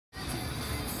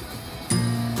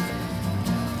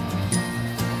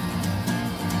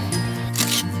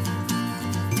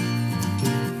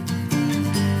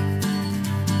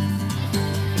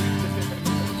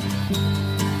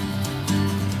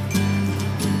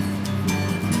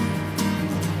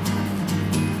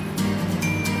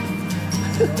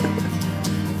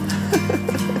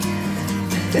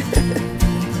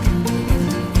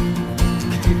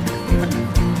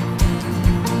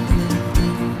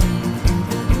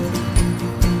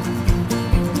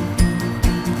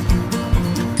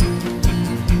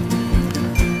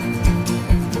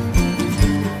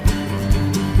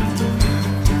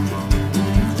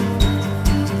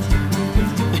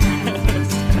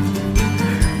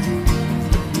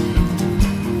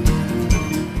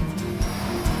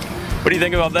do you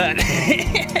think about that?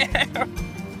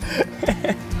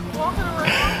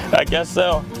 I guess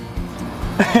so.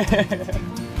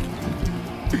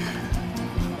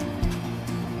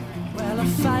 Well, I'll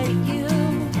fight you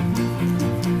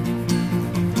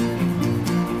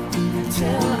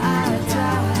until I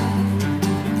die.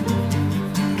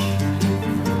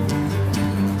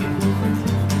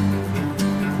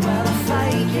 Well, I'll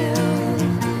fight you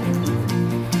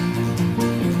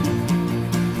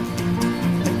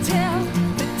until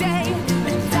the day I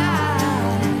die.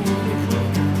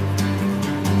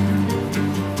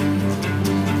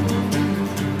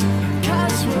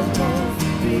 'Cause we'll both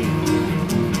be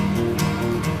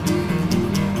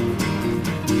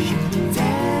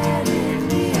dead in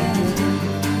the end.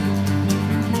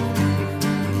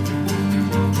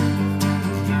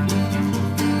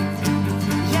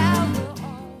 Yeah, we'll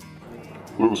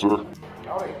all. Hello, sir.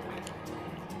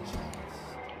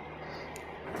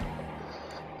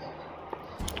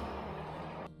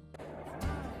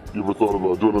 You ever thought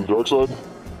about joining the dark side?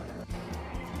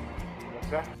 What's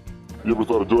that? You ever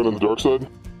thought of joining the dark side?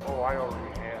 Oh, I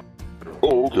already am.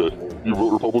 Oh, okay. You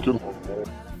vote Republican?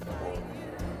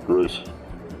 Great.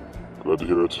 Glad to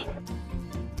hear it.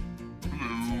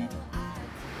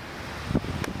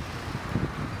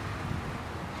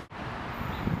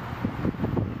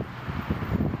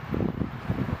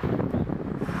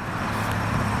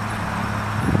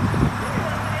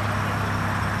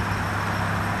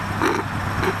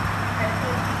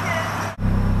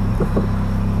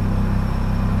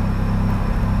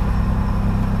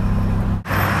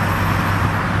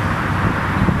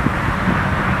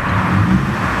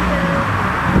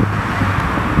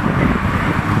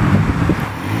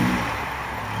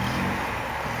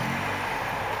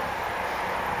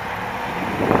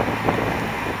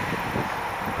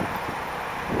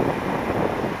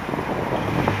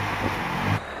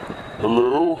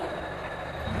 Hello?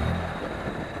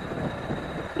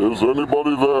 Is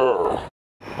anybody there?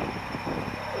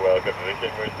 Welcome to the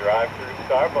Kenwood drive-thru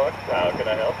Starbucks. How can I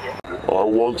help you? I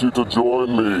want you to join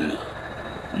me,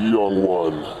 young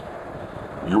one.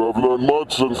 You have learned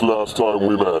much since last time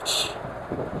we met.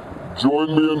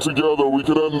 Join me and together we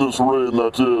can end this reign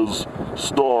that is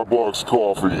Starbucks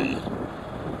coffee.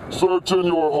 Search in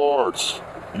your heart.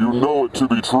 You know it to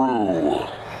be true.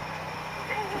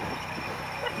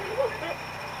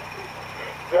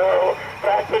 No,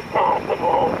 that's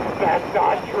impossible. That's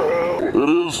not true. It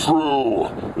is true.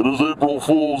 It is April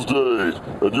Fool's Day,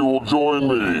 and you will join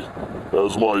me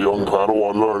as my young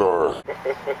Padawan learner.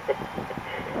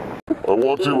 I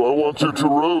want you to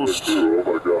roast. Oh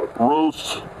my God.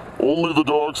 Roast only the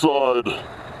dark side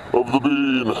of the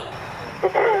bean.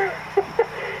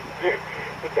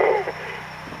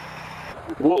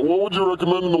 What would you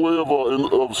recommend in the way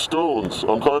of scones?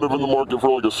 I'm kind of in the market for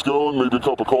like a scone, maybe a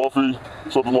cup of coffee,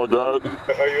 something like that.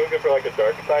 Are you looking for like a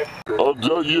dark side?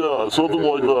 Yeah, something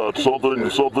like that.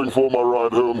 Something for my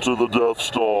ride home to the Death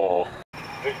Star.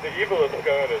 The evilest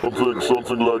scone is...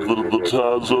 Something like the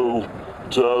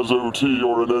Tazo tea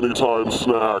or an anytime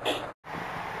snack.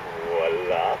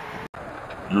 Voila.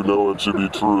 You know it to be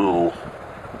true.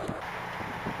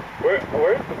 Where's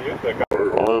the music?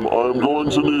 I'm going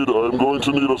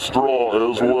to need a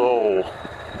straw as well.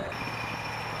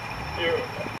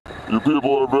 You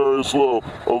people are very slow.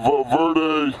 A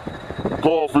Verde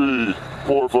coffee,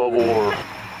 por favor.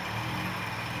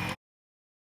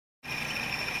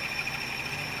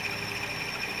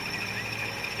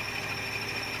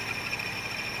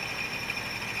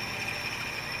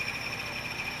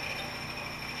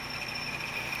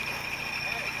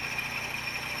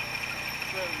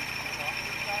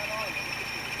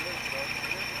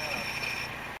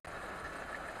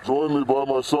 Join me by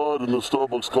my side and the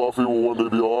Starbucks coffee will one day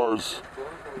be ours.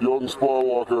 Young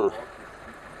Sparwalker,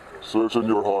 search in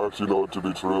your heart, you know it to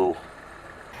be true.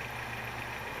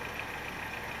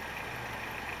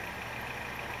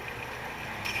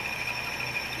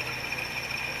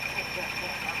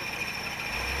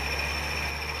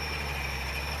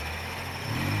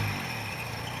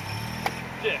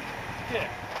 Dick.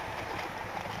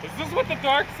 Is this what the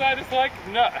dark side is like?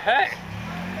 No. Hey!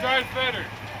 Darth Vader.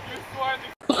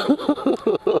 You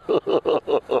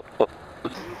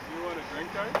want a drink,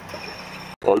 Darth?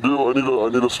 I do. I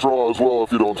need a straw as well,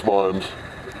 if you don't mind.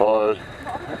 Hi.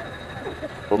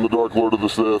 I'm the Dark Lord of the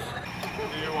Sith.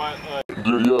 Do you want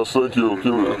Yes, thank you.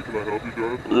 Can I help you,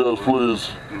 Darth? Yes,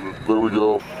 please. There we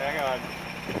go. Hang on.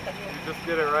 You just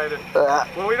get it right.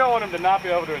 Well, we don't want him to not be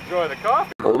able to enjoy the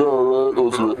coffee. I know, right?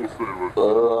 Let's see.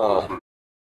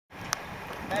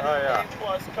 Oh yeah.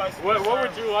 What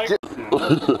would you like?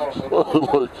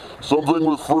 Like something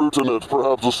with fruit in it,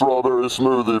 perhaps a strawberry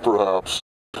smoothie, perhaps.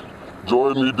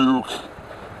 Join me, Duke.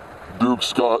 Duke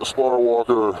Scott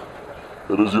Sparwalker.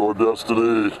 It is your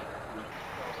destiny.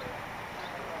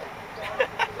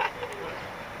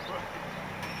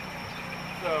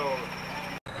 So,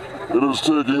 It is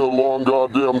taking a long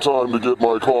goddamn time to get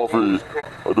my coffee.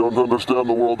 I don't understand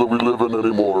the world that we live in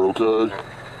anymore, okay?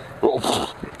 Oh,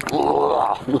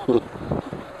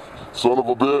 son of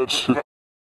a bitch.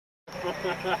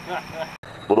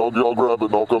 But I'll grab it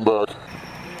and I'll come back.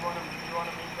 you want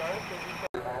to meet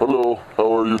Darth? Hello,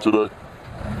 how are you today?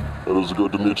 It is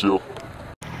good to meet you.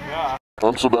 Yeah.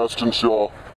 I'm Sebastian Shaw.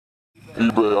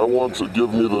 eBay, I want to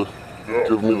give me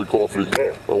the coffee.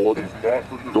 I want,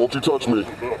 don't you touch me.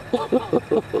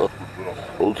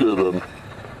 Okay then.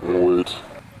 I'll wait.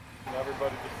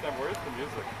 Everybody just said, where's the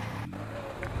music?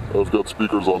 I've got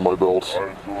speakers on my belt.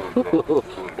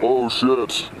 Oh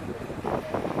shit.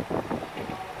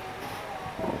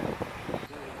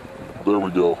 There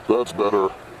we go. That's better.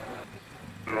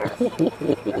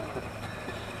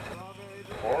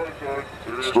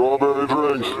 Strawberry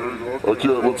drink. I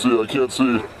can't, let's see, I can't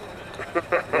see.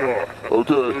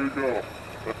 Okay.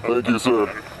 Thank you, sir.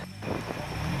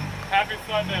 Happy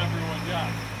Sunday, everyone.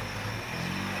 Yeah.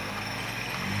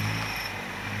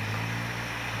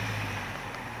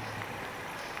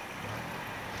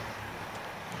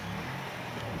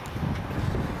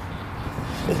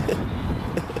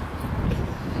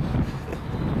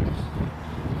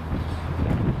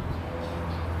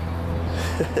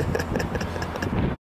 Ha ha ha.